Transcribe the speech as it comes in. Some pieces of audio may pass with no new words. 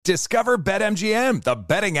Discover BetMGM, the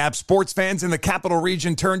betting app sports fans in the capital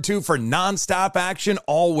region turn to for nonstop action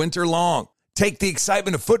all winter long. Take the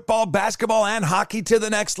excitement of football, basketball, and hockey to the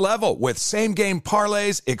next level with same-game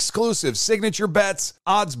parlays, exclusive signature bets,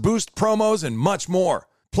 odds boost promos, and much more.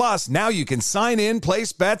 Plus, now you can sign in,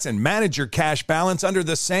 place bets, and manage your cash balance under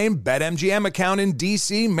the same BetMGM account in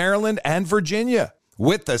D.C., Maryland, and Virginia.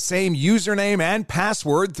 With the same username and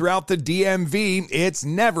password throughout the DMV, it's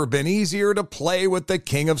never been easier to play with the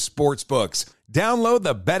king of sportsbooks. Download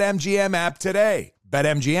the BetMGM app today.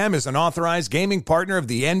 BetMGM is an authorized gaming partner of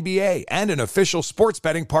the NBA and an official sports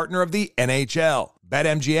betting partner of the NHL.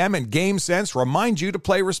 BetMGM and GameSense remind you to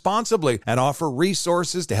play responsibly and offer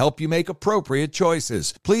resources to help you make appropriate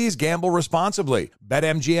choices. Please gamble responsibly.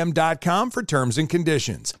 BetMGM.com for terms and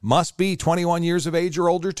conditions. Must be 21 years of age or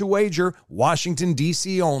older to wager. Washington,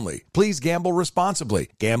 D.C. only. Please gamble responsibly.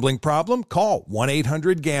 Gambling problem? Call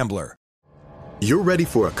 1-800-GAMBLER. You're ready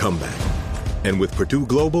for a comeback. And with Purdue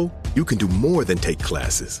Global, you can do more than take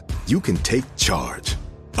classes. You can take charge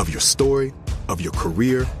of your story, of your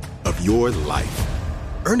career, of your life.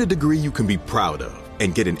 Earn a degree you can be proud of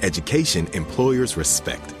and get an education employers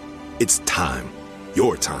respect. It's time,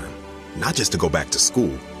 your time, not just to go back to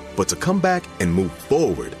school, but to come back and move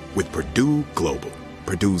forward with Purdue Global,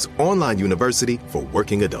 Purdue's online university for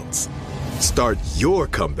working adults. Start your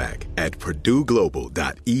comeback at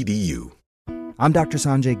purdueglobal.edu. I'm Dr.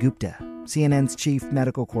 Sanjay Gupta, CNN's chief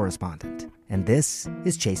medical correspondent, and this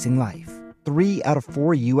is Chasing Life. 3 out of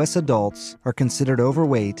 4 U.S. adults are considered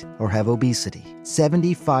overweight or have obesity.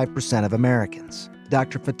 75% of Americans.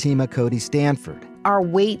 Dr. Fatima Cody Stanford. Our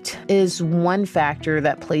weight is one factor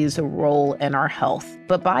that plays a role in our health,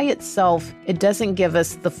 but by itself, it doesn't give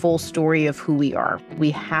us the full story of who we are. We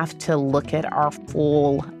have to look at our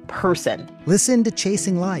full person. Listen to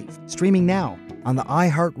Chasing Life, streaming now on the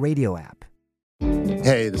iHeartRadio app.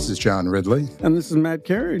 Hey, this is John Ridley. And this is Matt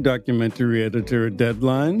Carey, documentary editor at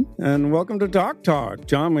Deadline. And welcome to Doc Talk.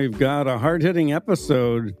 John, we've got a hard-hitting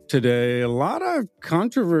episode today. A lot of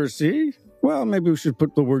controversy. Well, maybe we should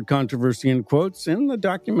put the word controversy in quotes in the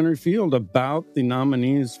documentary field about the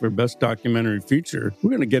nominees for Best Documentary Feature. We're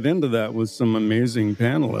going to get into that with some amazing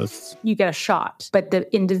panelists. You get a shot, but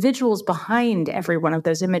the individuals behind every one of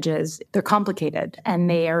those images, they're complicated and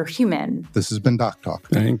they are human. This has been Doc Talk.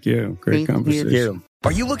 Thank you. Great conversation. You.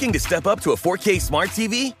 Are you looking to step up to a 4K smart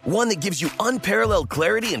TV? One that gives you unparalleled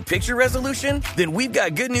clarity and picture resolution? Then we've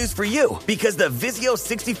got good news for you, because the Vizio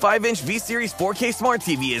 65-inch V-Series 4K smart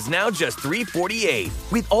TV is now just $348.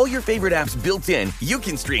 With all your favorite apps built in, you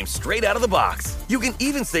can stream straight out of the box. You can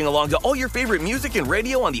even sing along to all your favorite music and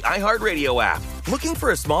radio on the iHeartRadio app. Looking for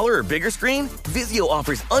a smaller or bigger screen? Vizio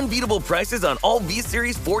offers unbeatable prices on all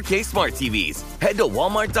V-Series 4K smart TVs. Head to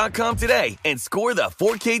Walmart.com today and score the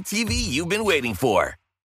 4K TV you've been waiting for.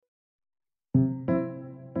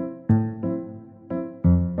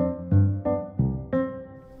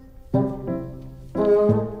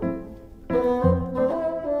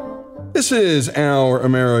 This is Our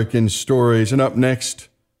American Stories, and up next,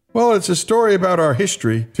 well, it's a story about our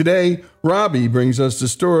history. Today, Robbie brings us the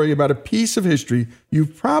story about a piece of history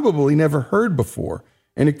you've probably never heard before,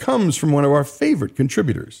 and it comes from one of our favorite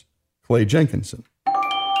contributors, Clay Jenkinson.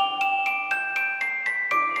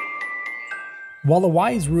 While a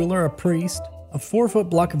wise ruler, a priest, a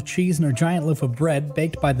 4-foot block of cheese, and a giant loaf of bread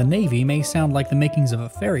baked by the Navy may sound like the makings of a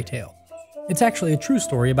fairy tale, it's actually a true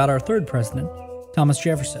story about our third president, Thomas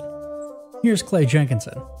Jefferson. Here's Clay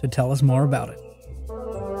Jenkinson to tell us more about it.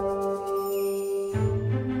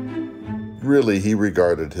 Really, he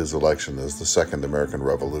regarded his election as the Second American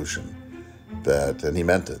Revolution. And he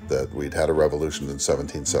meant it, that we'd had a revolution in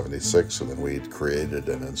 1776, and then we'd created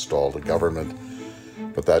and installed a government.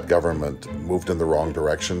 But that government moved in the wrong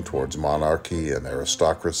direction towards monarchy and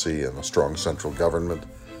aristocracy and a strong central government.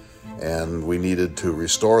 And we needed to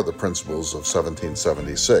restore the principles of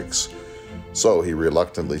 1776. So he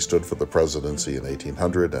reluctantly stood for the presidency in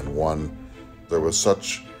 1800 and won. There was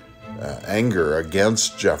such anger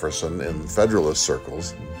against Jefferson in Federalist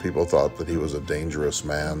circles. People thought that he was a dangerous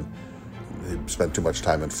man. He spent too much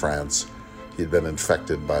time in France. He'd been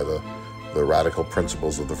infected by the radical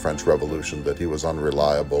principles of the French Revolution, that he was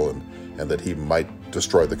unreliable and that he might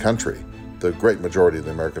destroy the country. The great majority of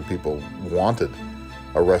the American people wanted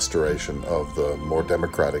a restoration of the more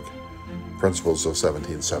democratic principles of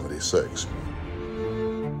 1776.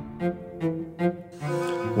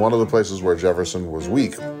 One of the places where Jefferson was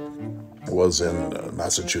weak was in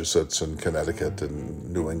Massachusetts and Connecticut and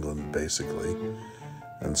New England, basically.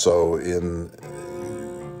 And so in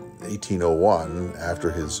 1801, after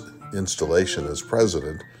his installation as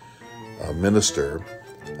president, a minister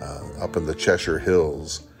up in the Cheshire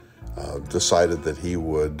Hills decided that he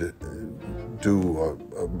would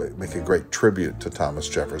make a great tribute to Thomas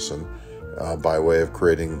Jefferson by way of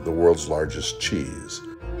creating the world's largest cheese.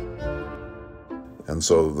 And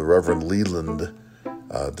so the Reverend Leland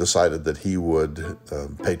decided that he would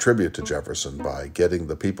pay tribute to Jefferson by getting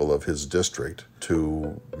the people of his district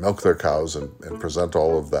to milk their cows and present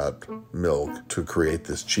all of that milk to create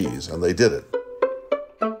this cheese. And they did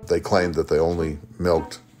it. They claimed that they only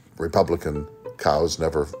milked Republican cows,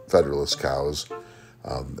 never Federalist cows.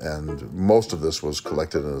 And most of this was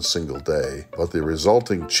collected in a single day. But the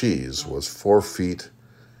resulting cheese was 4 feet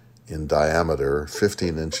in diameter,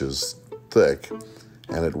 15 inches thick,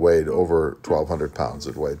 and it weighed over 1,200 pounds.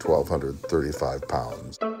 It weighed 1,235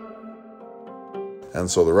 pounds. And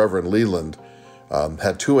so the Reverend Leland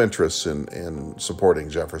had two interests in supporting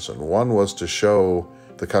Jefferson. One was to show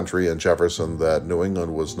the country and Jefferson that New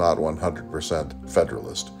England was not 100%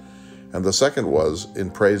 Federalist. And the second was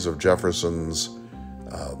in praise of Jefferson's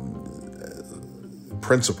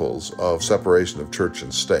principles of separation of church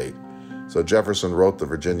and state. So Jefferson wrote the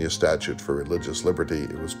Virginia Statute for Religious Liberty.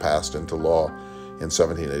 It was passed into law in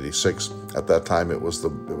 1786. At that time, it was the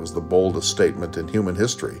boldest statement in human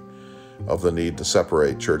history of the need to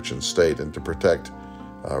separate church and state and to protect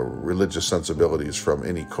religious sensibilities from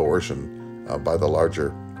any coercion by the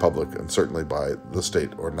larger public and certainly by the state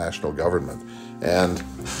or national government. And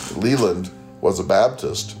Leland was a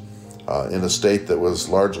Baptist in a state that was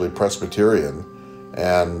largely Presbyterian,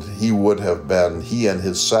 and he and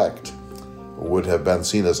his sect would have been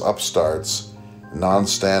seen as upstarts,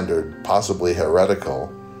 non-standard, possibly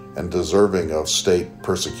heretical, and deserving of state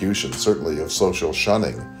persecution, certainly of social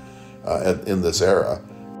shunning in this era.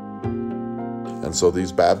 And so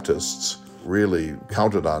these Baptists really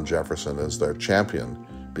counted on Jefferson as their champion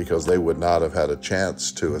because they would not have had a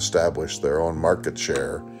chance to establish their own market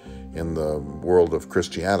share in the world of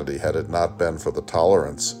Christianity had it not been for the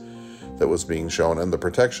tolerance that was being shown and the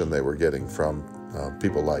protection they were getting from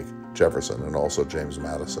people like Jefferson and also James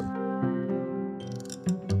Madison.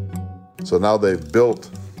 So now they've built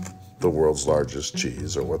the world's largest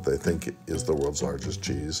cheese, or what they think is the world's largest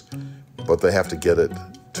cheese, but they have to get it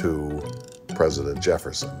to President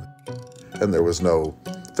Jefferson. And there was no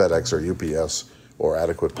FedEx or UPS or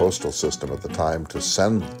adequate postal system at the time to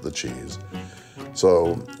send the cheese.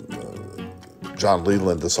 So John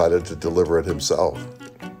Leland decided to deliver it himself.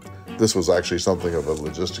 This was actually something of a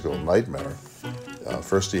logistical nightmare.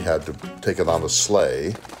 First he had to take it on a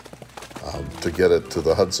sleigh to get it to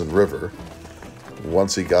the Hudson River.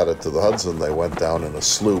 Once he got it to the Hudson, they went down in a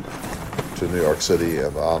sloop to New York City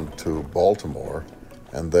and on to Baltimore.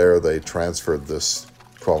 And there they transferred this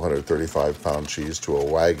 1,235-pound cheese to a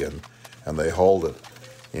wagon, and they hauled it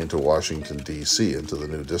into Washington, D.C., into the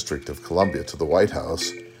new District of Columbia, to the White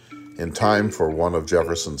House, in time for one of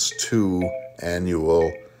Jefferson's 2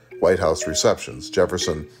 annual White House receptions.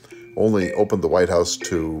 Jefferson only opened the White House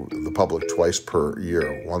to the public twice per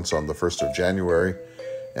year, once on the 1st of January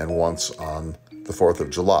and once on the 4th of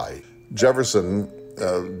July. Jefferson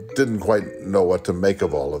didn't quite know what to make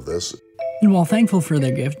of all of this. And while thankful for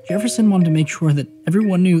their gift, Jefferson wanted to make sure that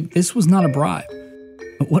everyone knew this was not a bribe.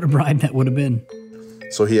 But what a bribe that would have been.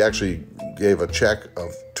 So he actually gave a check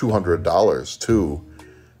of $200 to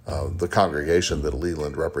the congregation that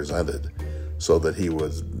Leland represented so that he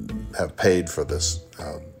would have paid for this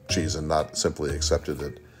cheese and not simply accepted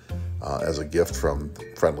it as a gift from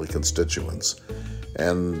friendly constituents.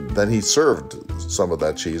 And then he served some of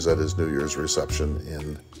that cheese at his New Year's reception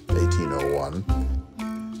in 1801.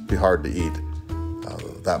 It'd be hard to eat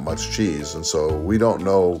that much cheese, and so we don't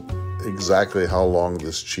know exactly how long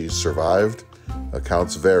this cheese survived.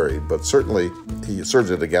 Accounts vary, but certainly he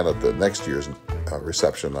served it again at the next year's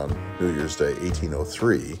reception on New Year's Day,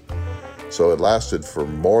 1803. So it lasted for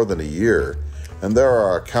more than a year. And there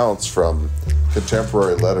are accounts from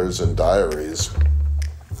contemporary letters and diaries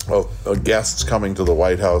of guests coming to the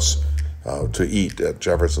White House to eat at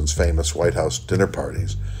Jefferson's famous White House dinner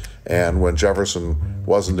parties. And when Jefferson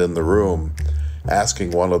wasn't in the room,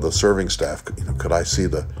 asking one of the serving staff, could I see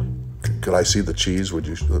the cheese? Would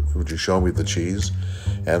you show me the cheese?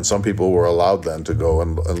 And some people were allowed then to go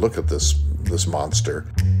and look at this monster.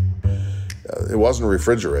 It wasn't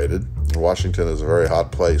refrigerated. Washington is a very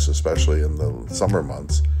hot place, especially in the summer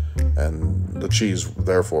months, and the cheese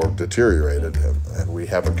therefore deteriorated. And we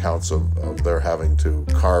have accounts of their having to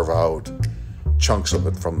carve out chunks of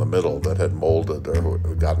it from the middle that had molded or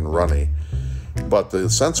gotten runny. But the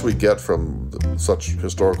sense we get from such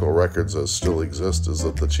historical records as still exist is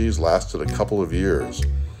that the cheese lasted a couple of years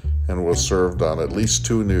and was served on at least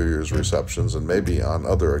 2 New Year's receptions and maybe on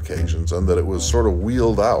other occasions, and that it was sort of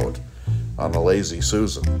wheeled out on a lazy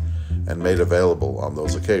Susan. and made available on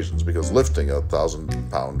those occasions, because lifting a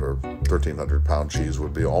 1,000-pound or 1,300-pound cheese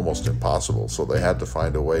would be almost impossible. So they had to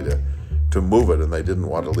find a way to move it, and they didn't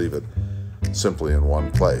want to leave it simply in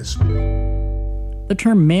one place. The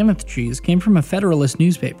term mammoth cheese came from a Federalist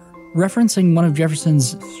newspaper, referencing one of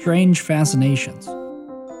Jefferson's strange fascinations.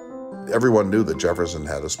 Everyone knew that Jefferson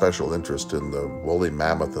had a special interest in the woolly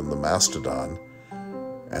mammoth and the mastodon,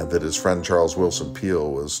 and that his friend Charles Willson Peale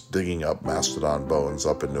was digging up mastodon bones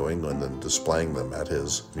up in New England and displaying them at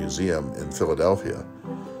his museum in Philadelphia.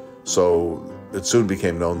 So it soon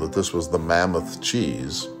became known that this was the mammoth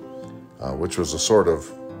cheese, which was a sort of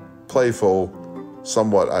playful,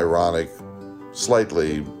 somewhat ironic,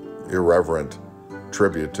 slightly irreverent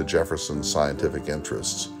tribute to Jefferson's scientific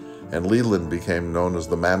interests. And Leland became known as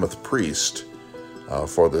the Mammoth Priest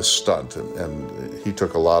for this stunt, and he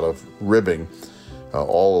took a lot of ribbing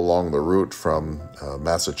all along the route from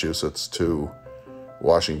Massachusetts to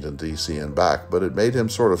Washington, D.C. and back, but it made him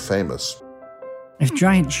sort of famous. If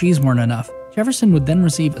giant cheese weren't enough, Jefferson would then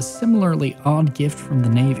receive a similarly odd gift from the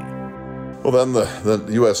Navy. Well, then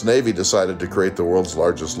the U.S. Navy decided to create the world's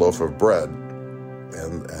largest loaf of bread,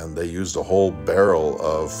 and they used a whole barrel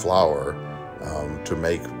of flour to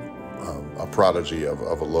make a prodigy of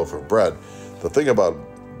a loaf of bread. The thing about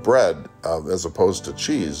bread, as opposed to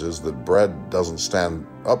cheese, is that bread doesn't stand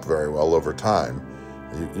up very well over time.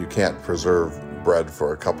 You can't preserve bread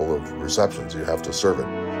for a couple of receptions. You have to serve it.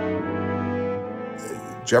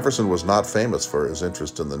 Jefferson was not famous for his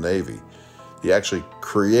interest in the Navy. He actually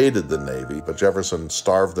created the Navy, but Jefferson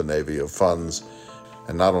starved the Navy of funds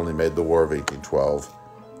and not only made the War of 1812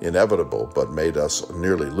 inevitable, but made us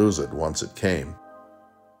nearly lose it once it came.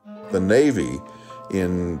 The Navy,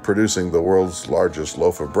 in producing the world's largest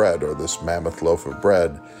loaf of bread, or this mammoth loaf of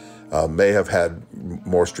bread, may have had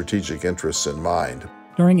more strategic interests in mind.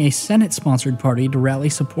 During a Senate-sponsored party to rally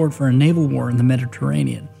support for a naval war in the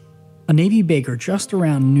Mediterranean, a Navy baker just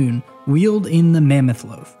around noon wheeled in the mammoth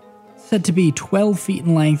loaf, said to be 12 feet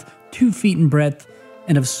in length, 2 feet in breadth,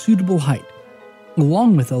 and of suitable height.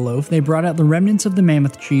 Along with the loaf, they brought out the remnants of the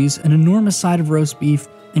mammoth cheese, an enormous side of roast beef,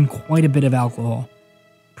 and quite a bit of alcohol.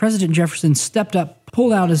 President Jefferson stepped up,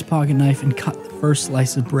 pulled out his pocket knife, and cut the first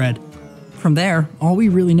slice of bread. From there, all we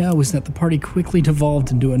really know is that the party quickly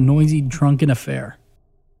devolved into a noisy, drunken affair.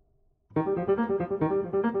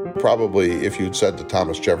 Probably if you'd said to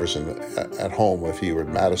Thomas Jefferson at home, if he or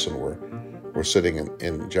Madison were sitting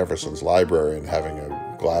in Jefferson's library and having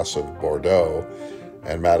a glass of Bordeaux,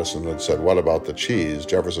 and Madison had said, "What about the cheese?"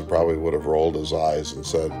 Jefferson probably would have rolled his eyes and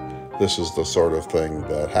said, "This is the sort of thing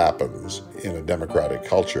that happens in a democratic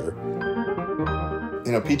culture."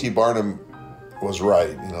 P.T. Barnum was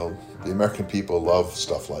right. The American people love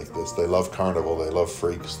stuff like this. They love carnival, they love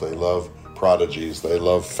freaks, they love prodigies, they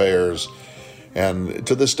love fairs. And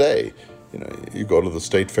to this day, you go to the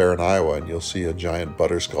State Fair in Iowa and you'll see a giant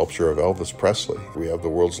butter sculpture of Elvis Presley. We have the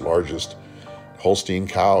world's largest Holstein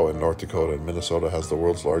cow in North Dakota, and Minnesota has the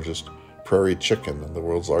world's largest prairie chicken and the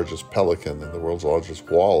world's largest pelican and the world's largest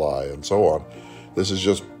walleye and so on. This is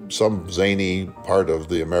just some zany part of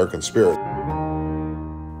the American spirit.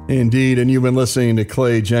 Indeed, and you've been listening to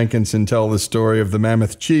Clay Jenkinson tell the story of the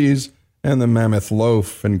mammoth cheese and the mammoth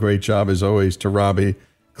loaf, and great job as always to Robbie.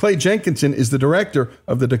 Clay Jenkinson is the director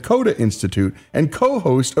of the Dakota Institute and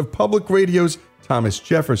co-host of Public Radio's Thomas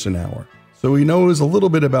Jefferson Hour, so he knows a little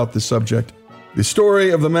bit about the subject. The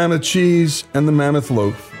story of the mammoth cheese and the mammoth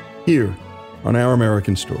loaf, here on Our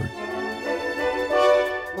American Story.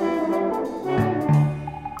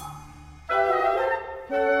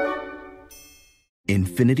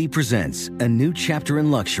 Infiniti presents a new chapter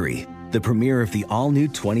in luxury, the premiere of the all-new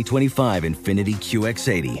 2025 Infiniti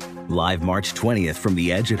QX80, live March 20th from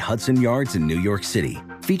the Edge at Hudson Yards in New York City,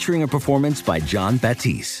 featuring a performance by John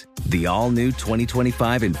Batiste. The all-new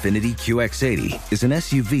 2025 Infiniti QX80 is an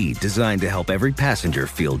SUV designed to help every passenger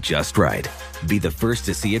feel just right. Be the first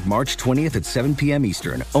to see it March 20th at 7 p.m.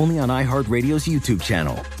 Eastern, only on iHeartRadio's YouTube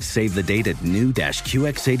channel. Save the date at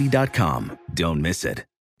new-QX80.com. Don't miss it.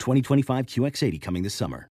 2025 QX80 coming this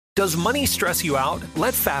summer. Does money stress you out?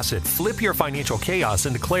 Let Facet flip your financial chaos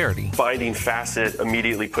into clarity. Finding Facet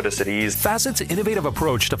immediately put us at ease. Facet's innovative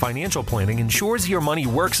approach to financial planning ensures your money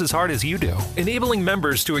works as hard as you do, enabling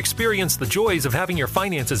members to experience the joys of having your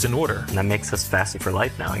finances in order. And that makes us Facet for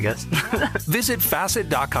life now, I guess. Visit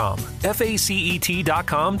Facet.com,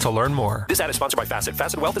 FACET.com to learn more. This ad is sponsored by Facet.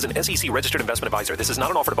 Facet Wealth is an SEC registered investment advisor. This is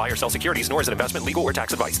not an offer to buy or sell securities, nor is it investment, legal, or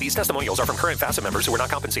tax advice. These testimonials are from current Facet members who are not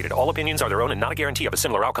compensated. All opinions are their own and not a guarantee of a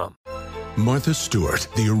similar outcome. Martha Stewart,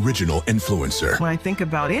 the original influencer. When I think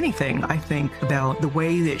about anything, I think about the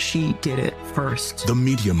way that she did it first. The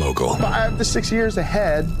media mogul. 5 to 6 years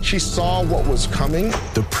ahead, she saw what was coming.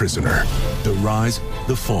 The prisoner. The rise,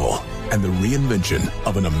 the fall, and the reinvention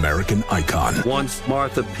of an American icon. Once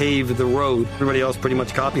Martha paved the road, everybody else pretty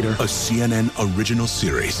much copied her. A CNN original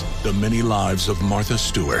series, The Many Lives of Martha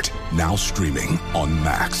Stewart, now streaming on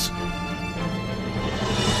Max.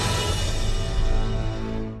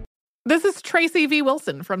 This is Tracy V.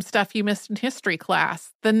 Wilson from Stuff You Missed in History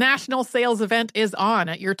class. The national sales event is on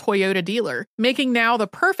at your Toyota dealer, making now the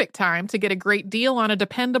perfect time to get a great deal on a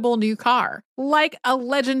dependable new car. Like a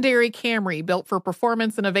legendary Camry built for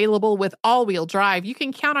performance and available with all-wheel drive, you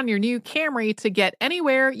can count on your new Camry to get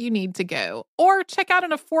anywhere you need to go. Or check out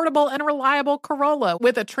an affordable and reliable Corolla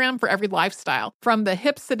with a trim for every lifestyle. From the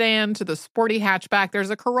hip sedan to the sporty hatchback,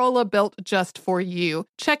 there's a Corolla built just for you.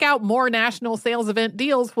 Check out more national sales event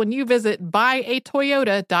deals when you visit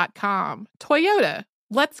buyatoyota.com. Toyota,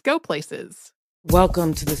 let's go places.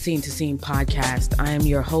 Welcome to the Scene to Scene podcast. I am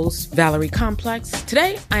your host, Valerie Complex.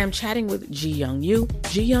 Today, I am chatting with Ji Young Yoo.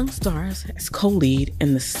 Ji Young stars as co-lead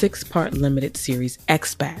in the 6-part limited series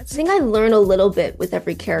Expats. I think I learn a little bit with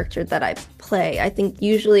every character that I play. I think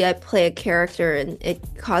usually I play a character and it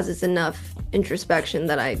causes enough introspection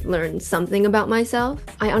that I learn something about myself.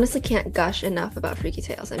 I honestly can't gush enough about Freaky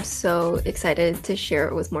Tales. I'm so excited to share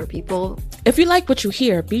it with more people. If you like what you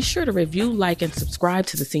hear, be sure to review, like, and subscribe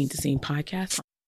to the Scene to Scene podcast